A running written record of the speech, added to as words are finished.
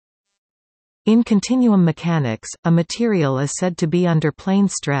In continuum mechanics, a material is said to be under plane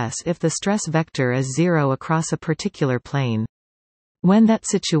stress if the stress vector is zero across a particular plane. When that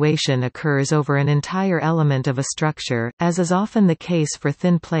situation occurs over an entire element of a structure, as is often the case for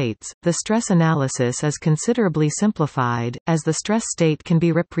thin plates, the stress analysis is considerably simplified, as the stress state can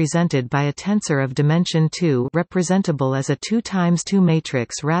be represented by a tensor of dimension 2 representable as a 2 times 2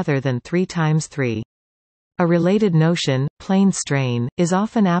 matrix rather than 3 times 3. A related notion, plane strain, is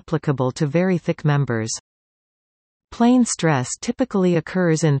often applicable to very thick members. Plane stress typically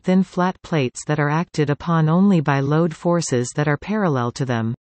occurs in thin flat plates that are acted upon only by load forces that are parallel to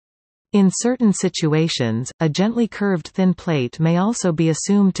them. In certain situations, a gently curved thin plate may also be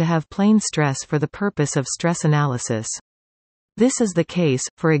assumed to have plane stress for the purpose of stress analysis. This is the case,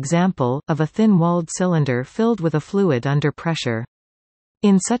 for example, of a thin-walled cylinder filled with a fluid under pressure.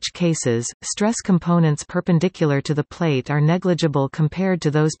 In such cases, stress components perpendicular to the plate are negligible compared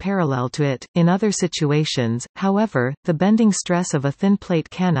to those parallel to it. In other situations, however, the bending stress of a thin plate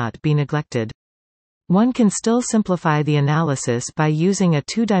cannot be neglected. One can still simplify the analysis by using a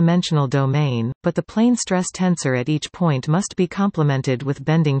two-dimensional domain, but the plane stress tensor at each point must be complemented with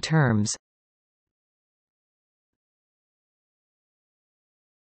bending terms.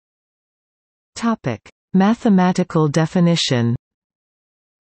 Topic: Mathematical definition.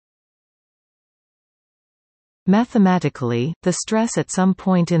 Mathematically, the stress at some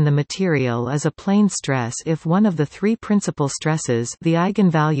point in the material is a plane stress if one of the three principal stresses, the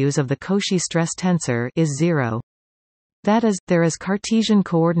eigenvalues of the Cauchy stress tensor, is zero. That is, there is Cartesian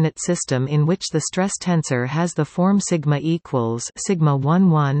coordinate system in which the stress tensor has the form sigma equals sigma 1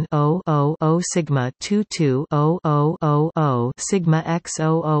 1 0 0 0 sigma 2 2 0 0 0 0 sigma x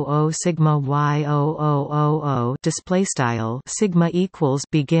 0 0 0 sigma y 0 0 0 0 display style sigma equals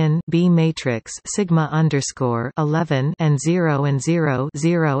begin B matrix sigma underscore 11 and 0 and 0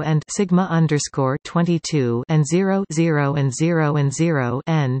 0 and sigma underscore 22 and 0 0 and 0 and 0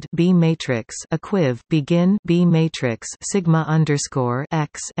 end B matrix equiv begin B matrix sigma underscore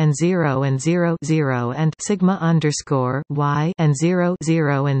x and 0 and 0 0 and sigma underscore y and 0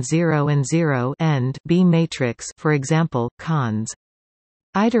 0 and 0 and 0 end B matrix. For example, cons.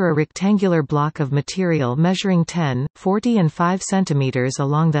 Either a rectangular block of material measuring 10, 40 and 5 cm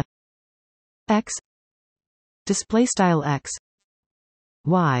along the x display style x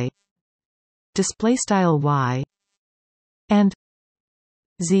y display style y and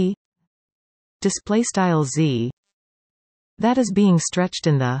z display style z that is being stretched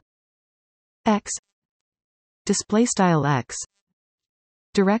in the x display style x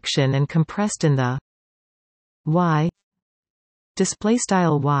direction and compressed in the y display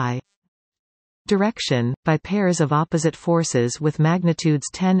style y direction by pairs of opposite forces with magnitudes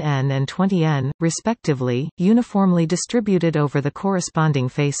 10n and 20n respectively, uniformly distributed over the corresponding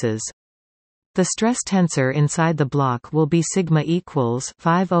faces. The stress tensor inside the block will be sigma equals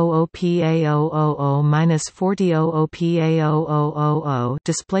 500 pa000 minus 4000 pa000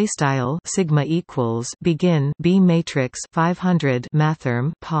 display style sigma equals begin B matrix 500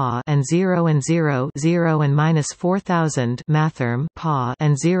 mathrm pa and 0 and 0 0 and minus 4000 mathrm pa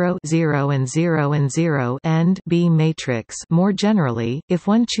and 0 0 and 0 and 0 end B matrix. More generally, if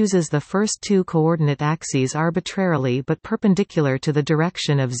one chooses the first two coordinate axes arbitrarily but perpendicular to the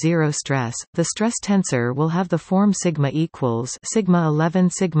direction of zero stress, the stress tensor will have the form sigma equals sigma 11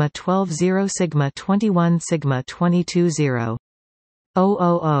 sigma 12 0 sigma 21 sigma 22 0.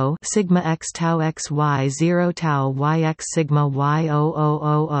 000 sigma x tau x y 0 tau y x sigma y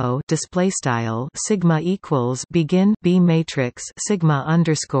 0000 display style sigma equals begin B matrix sigma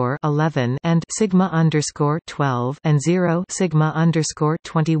underscore 11 and sigma underscore 12 and 0 sigma underscore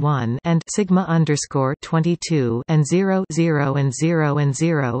 21 and sigma underscore 22 and 0 0 and 0 and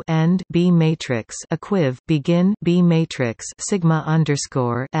 0 end B matrix equiv begin B matrix sigma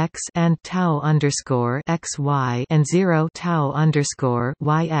underscore x and tau underscore x y and 0 tau underscore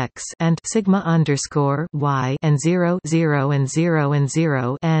yx and sigma underscore y and 0 0 and 0 and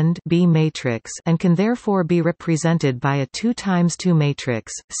 0 end B matrix and can therefore be represented by a 2 times 2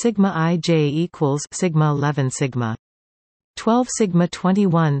 matrix sigma ij equals sigma 11 sigma 12 sigma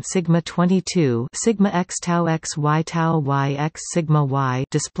 21 sigma 22 sigma x tau x y tau y x sigma y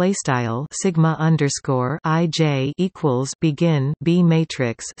display style sigma underscore ij equals begin B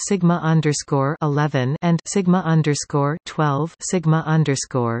matrix sigma underscore 11 and sigma underscore 12 sigma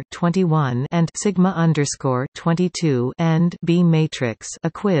underscore 21 and sigma underscore 22 end B matrix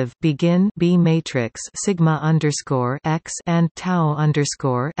equiv begin B matrix sigma underscore x and tau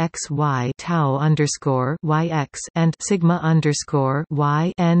underscore x y tau underscore y x and sigma underscore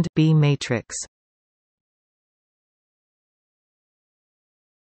y end B matrix.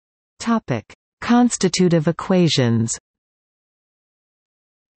 Topic: Constitutive equations.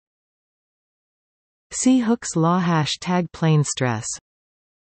 See Hooke's law #, plane stress.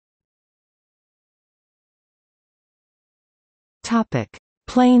 Topic: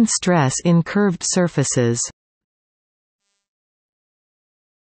 Plane stress in curved surfaces.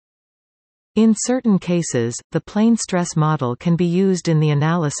 In certain cases, the plane stress model can be used in the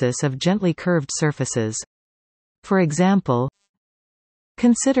analysis of gently curved surfaces. For example,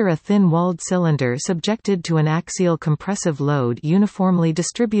 consider a thin-walled cylinder subjected to an axial compressive load uniformly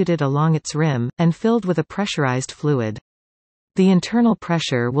distributed along its rim, and filled with a pressurized fluid. The internal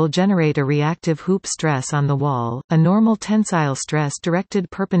pressure will generate a reactive hoop stress on the wall, a normal tensile stress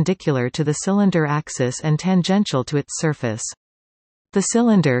directed perpendicular to the cylinder axis and tangential to its surface. The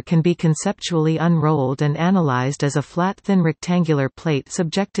cylinder can be conceptually unrolled and analyzed as a flat thin rectangular plate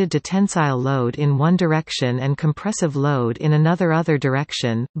subjected to tensile load in one direction and compressive load in another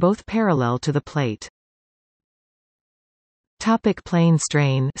direction, both parallel to the plate. Topic: plane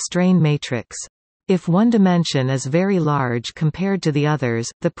strain matrix. If one dimension is very large compared to the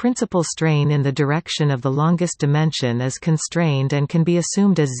others, the principal strain in the direction of the longest dimension is constrained and can be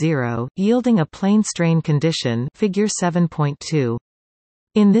assumed as zero, yielding a plane strain condition, figure 7.2.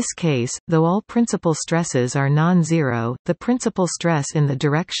 In this case, though all principal stresses are non-zero, the principal stress in the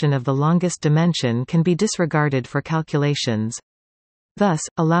direction of the longest dimension can be disregarded for calculations. Thus,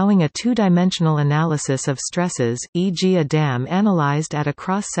 allowing a two-dimensional analysis of stresses, e.g. a dam analyzed at a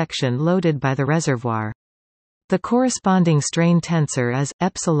cross-section loaded by the reservoir. The corresponding strain tensor is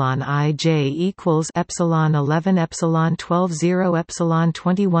epsilon ij equals epsilon 11 epsilon 12 0 epsilon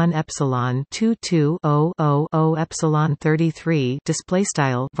 21 epsilon 22 0 0 0 epsilon 33. Display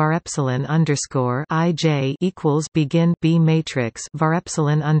style var epsilon underscore ij equals begin b matrix var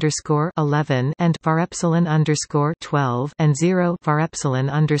epsilon underscore 11 and var epsilon underscore 12 and 0 var epsilon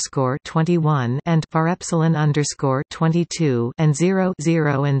underscore 21 and var epsilon underscore 22 and 0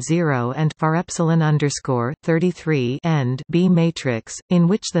 0 and 0 and var epsilon underscore 33 end B matrix, in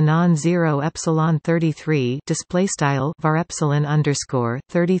which the non-zero epsilon 33 display style var epsilon underscore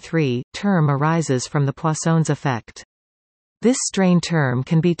 33 term arises from the Poisson's effect. This strain term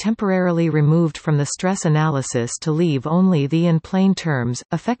can be temporarily removed from the stress analysis to leave only the in-plane terms,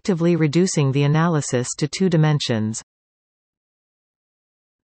 effectively reducing the analysis to two dimensions.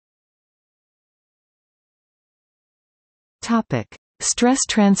 Topic: Stress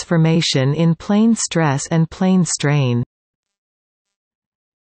transformation in plane stress and plane strain.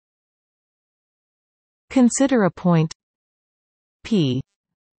 Consider a point P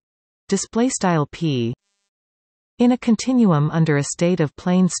P in a continuum under a state of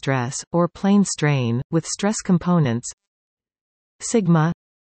plane stress or plane strain with stress components sigma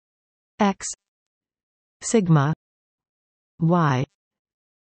x sigma y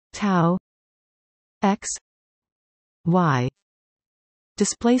tau x y.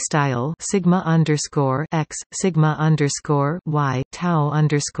 Display style sigma underscore x sigma underscore y tau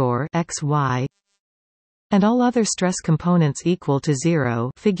underscore x y, and all other stress components equal to 0.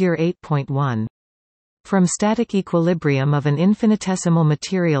 Figure 8.1. From static equilibrium of an infinitesimal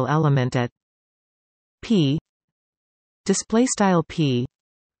material element at p display style p.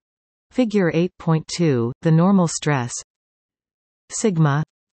 Figure 8.2. The normal stress sigma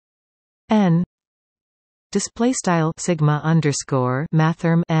n display style sigma underscore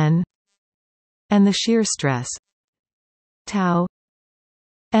mathrm n and the shear stress tau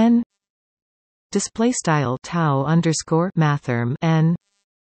n display style tau underscore mathrm n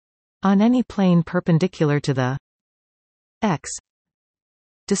on any plane perpendicular to the x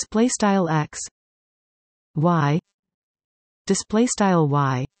display style x y display style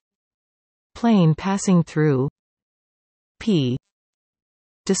y plane passing through p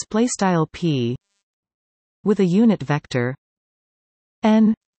display style p with a unit vector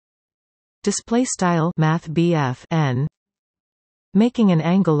n display style math BF n making an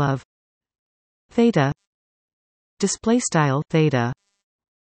angle of theta display style theta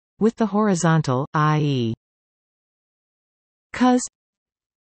with the horizontal, i.e. cos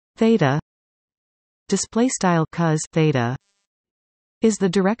theta display style cos theta is the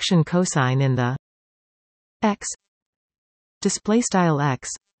direction cosine in the x display style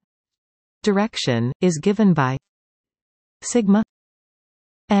x direction is given by sigma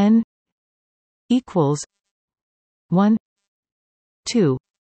n equals 1 2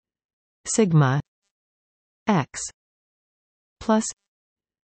 sigma x plus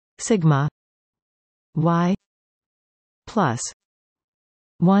sigma y plus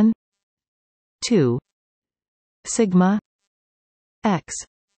 1 2 sigma x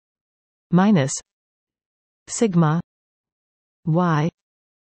minus sigma y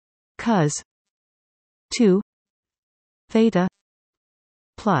cos 2 theta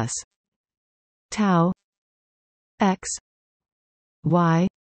plus tau x y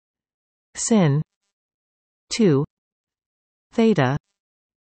sin 2 theta.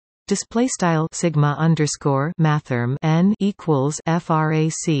 Display style sigma underscore mathrm n equals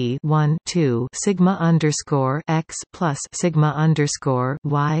frac 1 2 sigma underscore x plus sigma underscore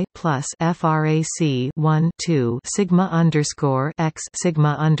y plus frac 1 2 sigma underscore x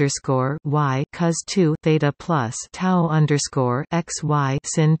sigma underscore y cos 2 theta plus tau underscore x y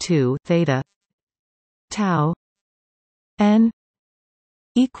sin 2 theta. Tau n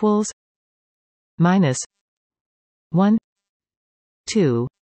equals minus 1 2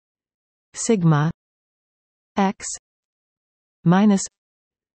 sigma x minus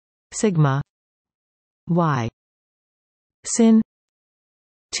sigma y sin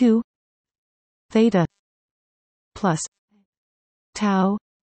 2 theta plus tau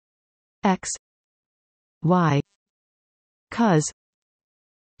x y cos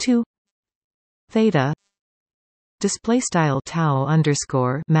 2 theta. Display style tau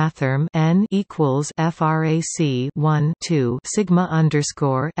underscore mathrm n equals frac 1 2 sigma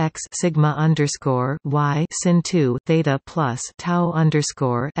underscore x sigma underscore y sin 2 theta plus tau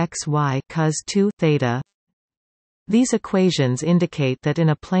underscore x y cos 2 theta. These equations indicate that in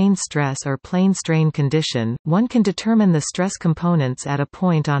a plane stress or plane strain condition, one can determine the stress components at a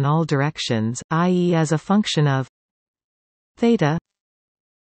point on all directions, i.e., as a function of theta.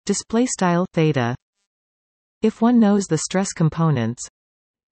 Display style theta. If one knows the stress components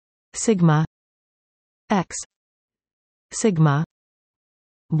sigma x sigma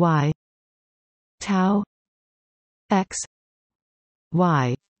y tau x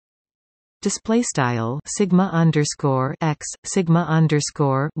y. Display style sigma underscore x sigma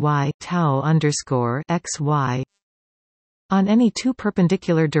underscore y tau underscore x y on any two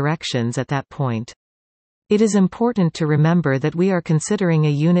perpendicular directions at that point. It is important to remember that we are considering a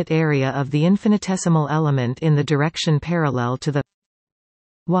unit area of the infinitesimal element in the direction parallel to the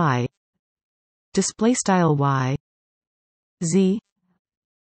y. Display style y z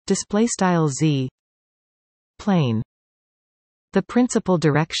display style z plane. The principal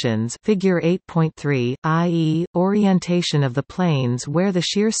directions figure 8.3, i.e., orientation of the planes where the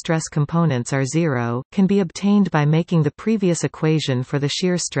shear stress components are zero, can be obtained by making the previous equation for the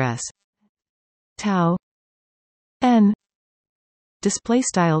shear stress tau n display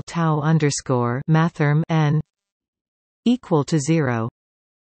style tau underscore mathrm n equal to 0.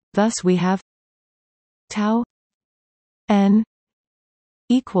 Thus we have tau n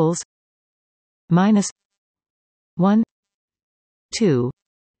equals minus 1 2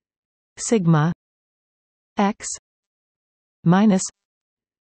 sigma x minus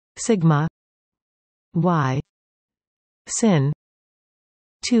sigma y sin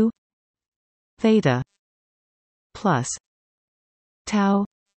 2 theta plus tau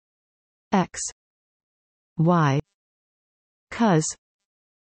x y cos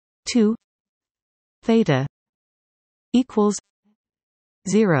 2 theta equals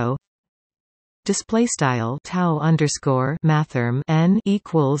 0. Display style tau underscore mathrm n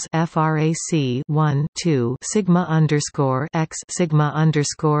equals frac 1 2 sigma underscore x sigma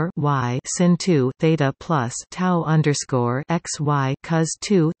underscore y sin 2 theta plus tau underscore x y cos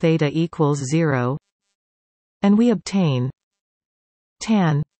 2 theta equals 0, and we obtain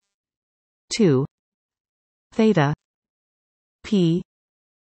tan 2 theta p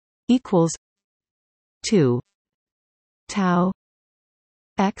equals 2 tau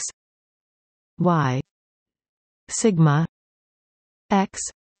x y sigma x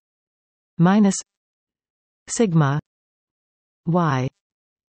minus sigma y.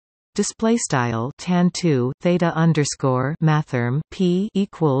 Display style tan 2 theta underscore mathrm p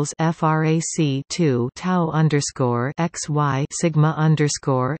equals frac 2 tau underscore x y sigma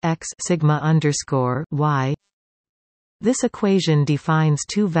underscore x sigma underscore y. This equation defines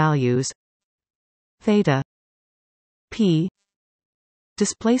two values theta p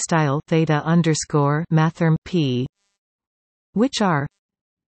display style theta underscore mathrm p, which are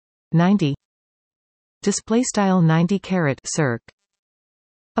 90 display style 90 caret circ.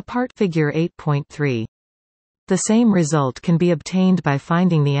 Apart figure 8.3. The same result can be obtained by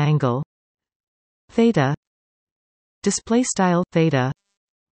finding the angle theta display style theta,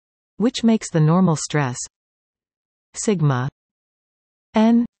 which makes the normal stress sigma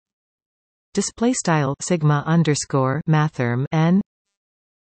n display style sigma underscore mathrm n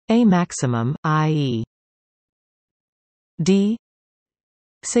a maximum, i.e. d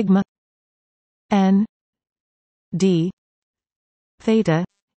sigma n d theta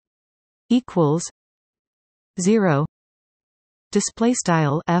equals 0. display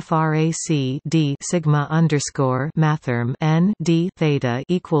style frac d sigma underscore mathrm n d theta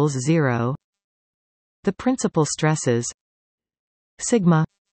equals 0. The principal stresses sigma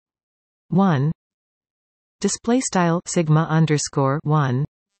 1 display style sigma underscore 1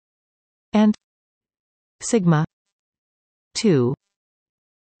 and sigma 2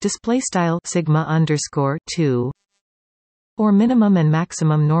 display style sigma underscore 2, or minimum and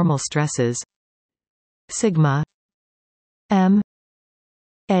maximum normal stresses sigma m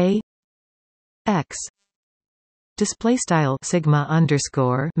a x display style sigma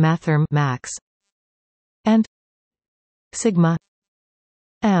underscore mathrm max and sigma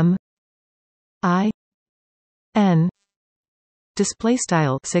m I n display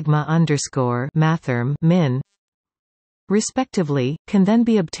style sigma underscore mathrm min respectively, can then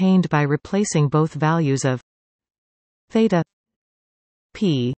be obtained by replacing both values of theta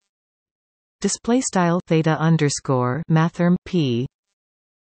p display style theta underscore mathrm p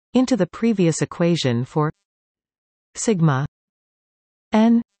into the previous equation for sigma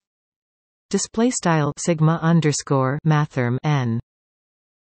n display style sigma underscore mathrm n.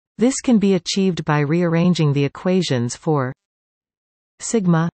 This can be achieved by rearranging the equations for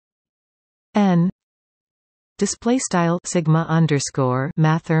sigma n display style sigma underscore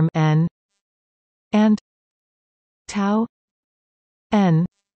mathrm n and tau n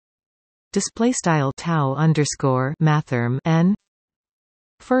display style tau underscore mathrm n,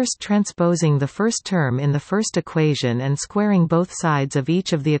 first transposing the first term in the first equation and squaring both sides of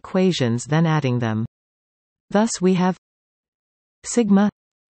each of the equations, then adding them. Thus we have sigma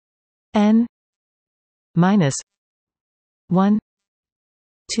n minus 1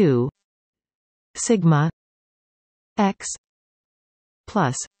 2 sigma x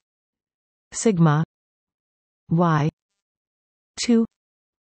plus sigma y 2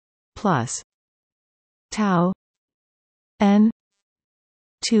 plus tau n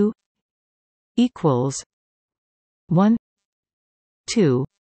 2 equals 1 2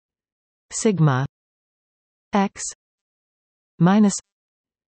 sigma x minus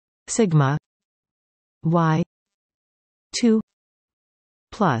sigma y 2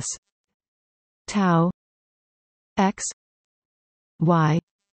 plus tau x y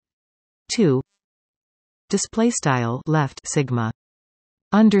 2 display style left sigma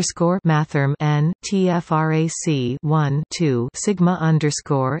underscore mathrm n tfrac 1 2 sigma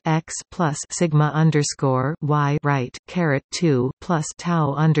underscore x plus sigma underscore y right caret 2 plus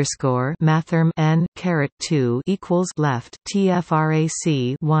tau underscore mathrm n caret 2 equals left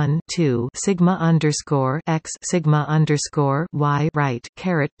tfrac 1 2 sigma underscore x sigma underscore y right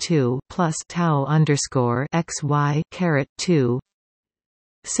caret 2 plus tau underscore x y caret 2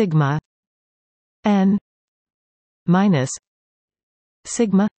 sigma n minus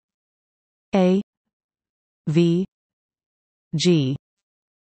sigma a v g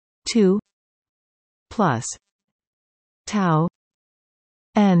 2 plus tau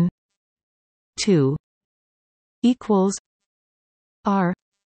n 2 equals r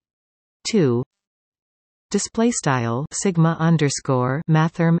 2 display style sigma underscore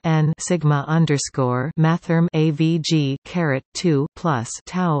mathrm n sigma underscore mathrm avg caret 2 plus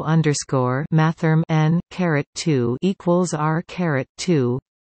tau underscore mathrm n caret 2 equals r caret 2,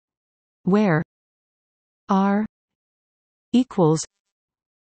 where r equals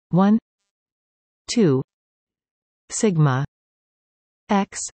 1 2 sigma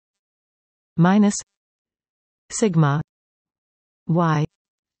x minus sigma y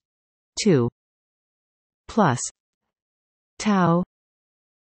 2 plus tau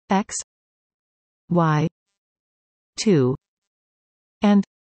x y 2 and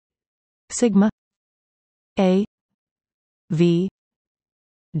sigma a v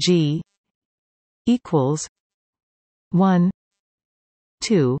g equals 1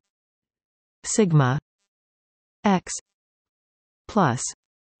 2 sigma x plus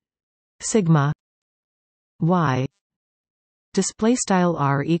sigma y display style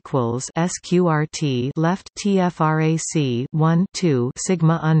r equals sqrt left tfrac 1 2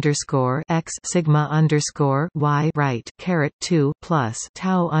 sigma underscore x sigma underscore y right caret 2 plus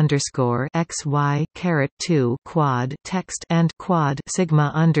tau underscore x y caret 2 quad text and quad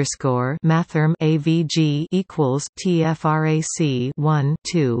sigma underscore mathrm avg equals tfrac 1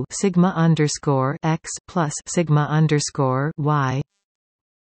 2 sigma underscore x plus sigma underscore y,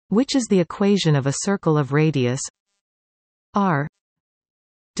 which is the equation of a circle of radius r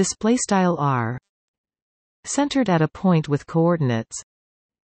display style r centered at a point with coordinates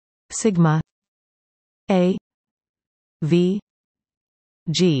sigma a v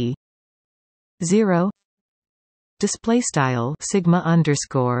g 0 display style sigma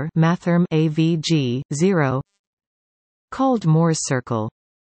underscore mathrm avg 0 called Moore's circle.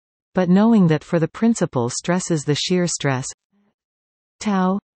 But knowing that for the principal stresses the shear stress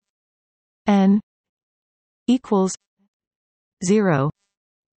tau n equals 0,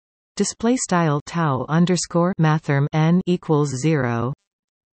 display style tau underscore mathrm n equals 0,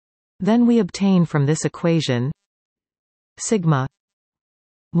 then we obtain from this equation sigma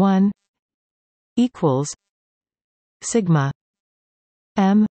 1 equals sigma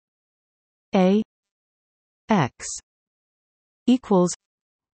m a x equals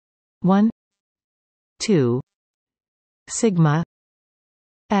 1 2 sigma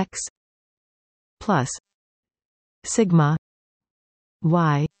x plus sigma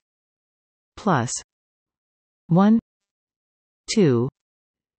y plus 1 2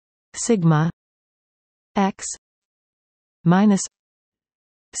 sigma x minus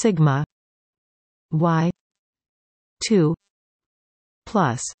sigma y 2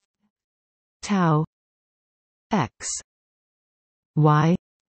 plus tau x y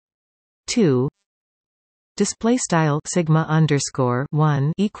 2. Display style sigma underscore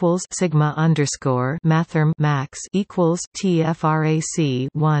 1 equals sigma underscore mathrm max equals tfrac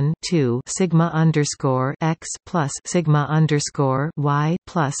 1 2 sigma underscore x plus sigma underscore y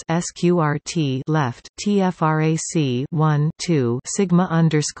plus sqrt left tfrac 1 2 sigma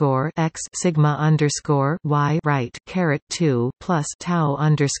underscore x sigma underscore y right caret 2 plus tau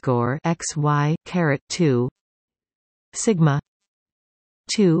underscore x y caret 2 sigma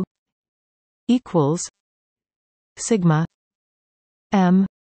 2 equals sigma m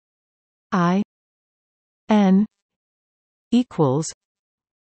I n equals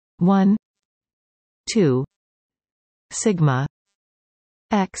 1 2 sigma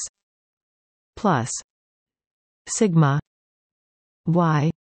x plus sigma y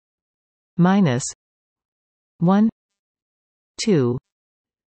minus 1 2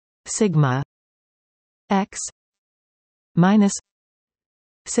 sigma x minus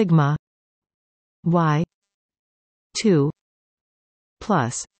sigma y 2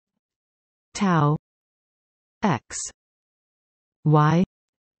 plus tau x y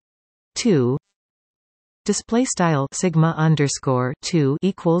 2. Display style sigma underscore 2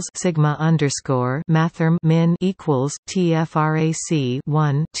 equals sigma underscore mathrm min equals tfrac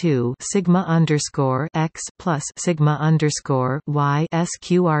 1 2 sigma underscore x plus sigma underscore y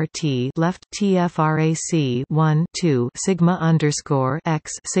sqrt left tfrac 1 2 sigma underscore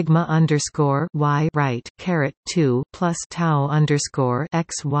x sigma underscore y right caret 2 plus tau underscore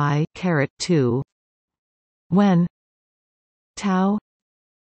x y caret 2 when tau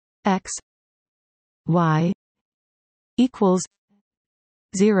x y equals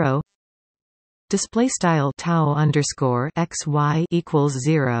 0. Display style tau underscore x y equals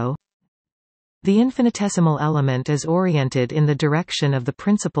 0. The infinitesimal element is oriented in the direction of the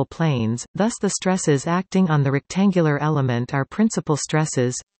principal planes, thus the stresses acting on the rectangular element are principal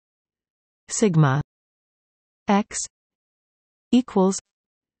stresses sigma x equals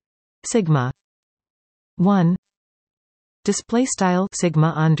sigma 1. Display style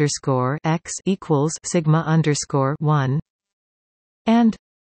sigma underscore x equals sigma underscore 1 and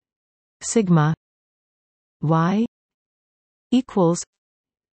sigma y equals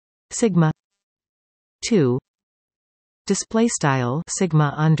sigma 2. Display style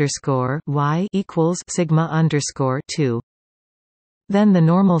sigma underscore y equals sigma underscore 2. Then the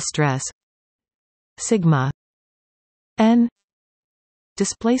normal stress sigma n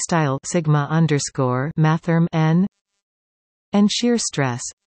display style sigma underscore mathrm n and shear stress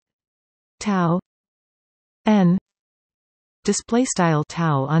tau n display style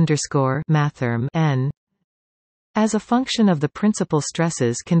tau underscore mathrm n as a function of the principal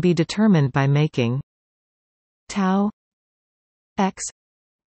stresses can be determined by making tau x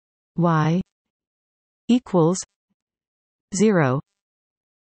y equals 0.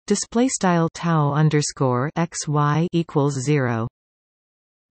 Display style tau underscore x y equals 0.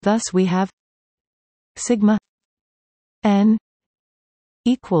 Thus we have sigma n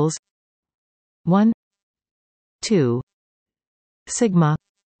equals 1 2 sigma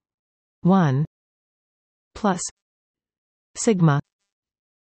 1 plus sigma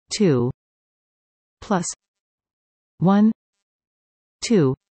 2 plus 1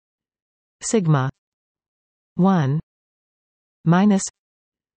 2 sigma 1 minus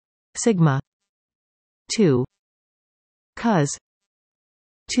sigma 2 cos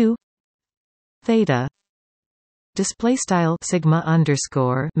 2 theta. Display style sigma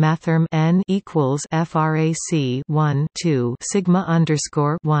underscore mathrm n equals frac 1 2 sigma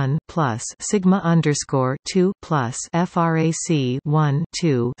underscore 1 plus sigma underscore 2 plus frac 1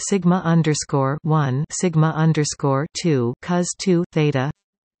 2 sigma underscore 1 sigma underscore 2 cos 2 theta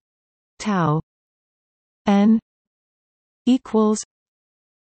tau n equals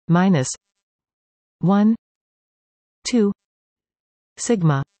minus 1 2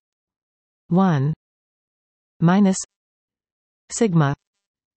 sigma 1 minus sigma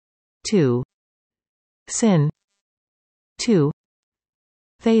 2 sin 2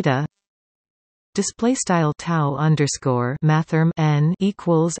 theta. Display style tau underscore mathrm n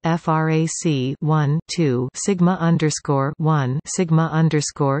equals frac 1 2 sigma underscore 1 sigma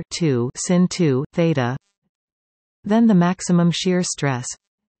underscore 2 sin 2 theta. Then the maximum shear stress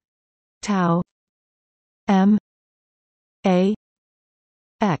tau m a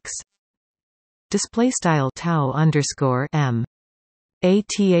x display style tau underscore m a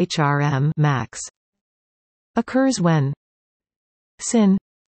thrm max occurs when sin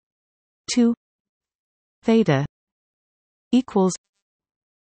 2 theta equals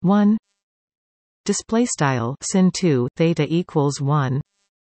 1 display style sin 2 theta equals 1,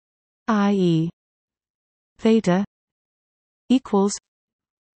 i.e. theta equals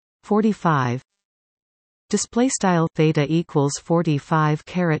 45 display style theta equals 45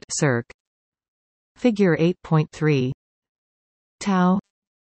 caret circ. Figure 8.3 tau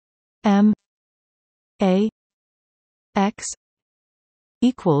m a x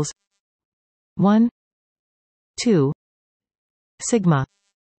equals 1 2 sigma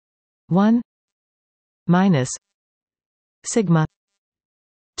 1 minus sigma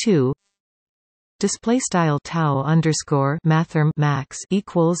 2 display style tau underscore mathrm max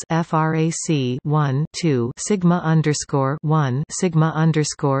equals frac 1 2 sigma underscore 1 sigma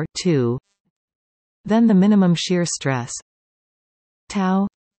underscore 2. Then the minimum shear stress tau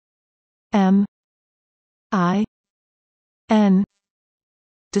m I n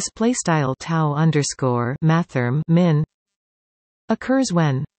display style tau underscore mathrm min occurs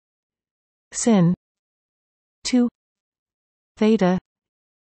when sin 2 theta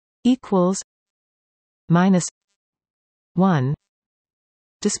equals minus 1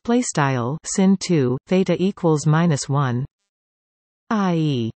 display style sin 2 theta equals minus 1,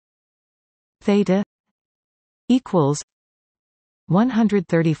 i.e. theta equals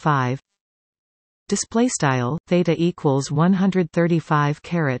 135 display style theta equals 135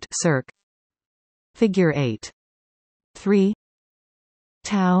 caret circ. Figure 8.3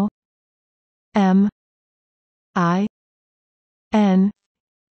 tau m I n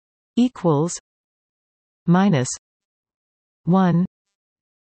equals minus 1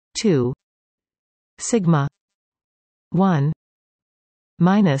 2 sigma 1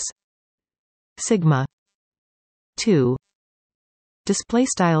 minus sigma 2 display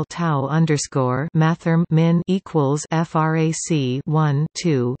style tau underscore mathrm min equals frac 1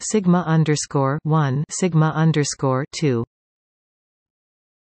 2 sigma underscore 1 sigma underscore 2.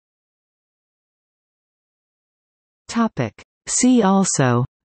 Topic. See also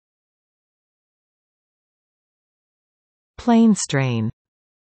plane strain.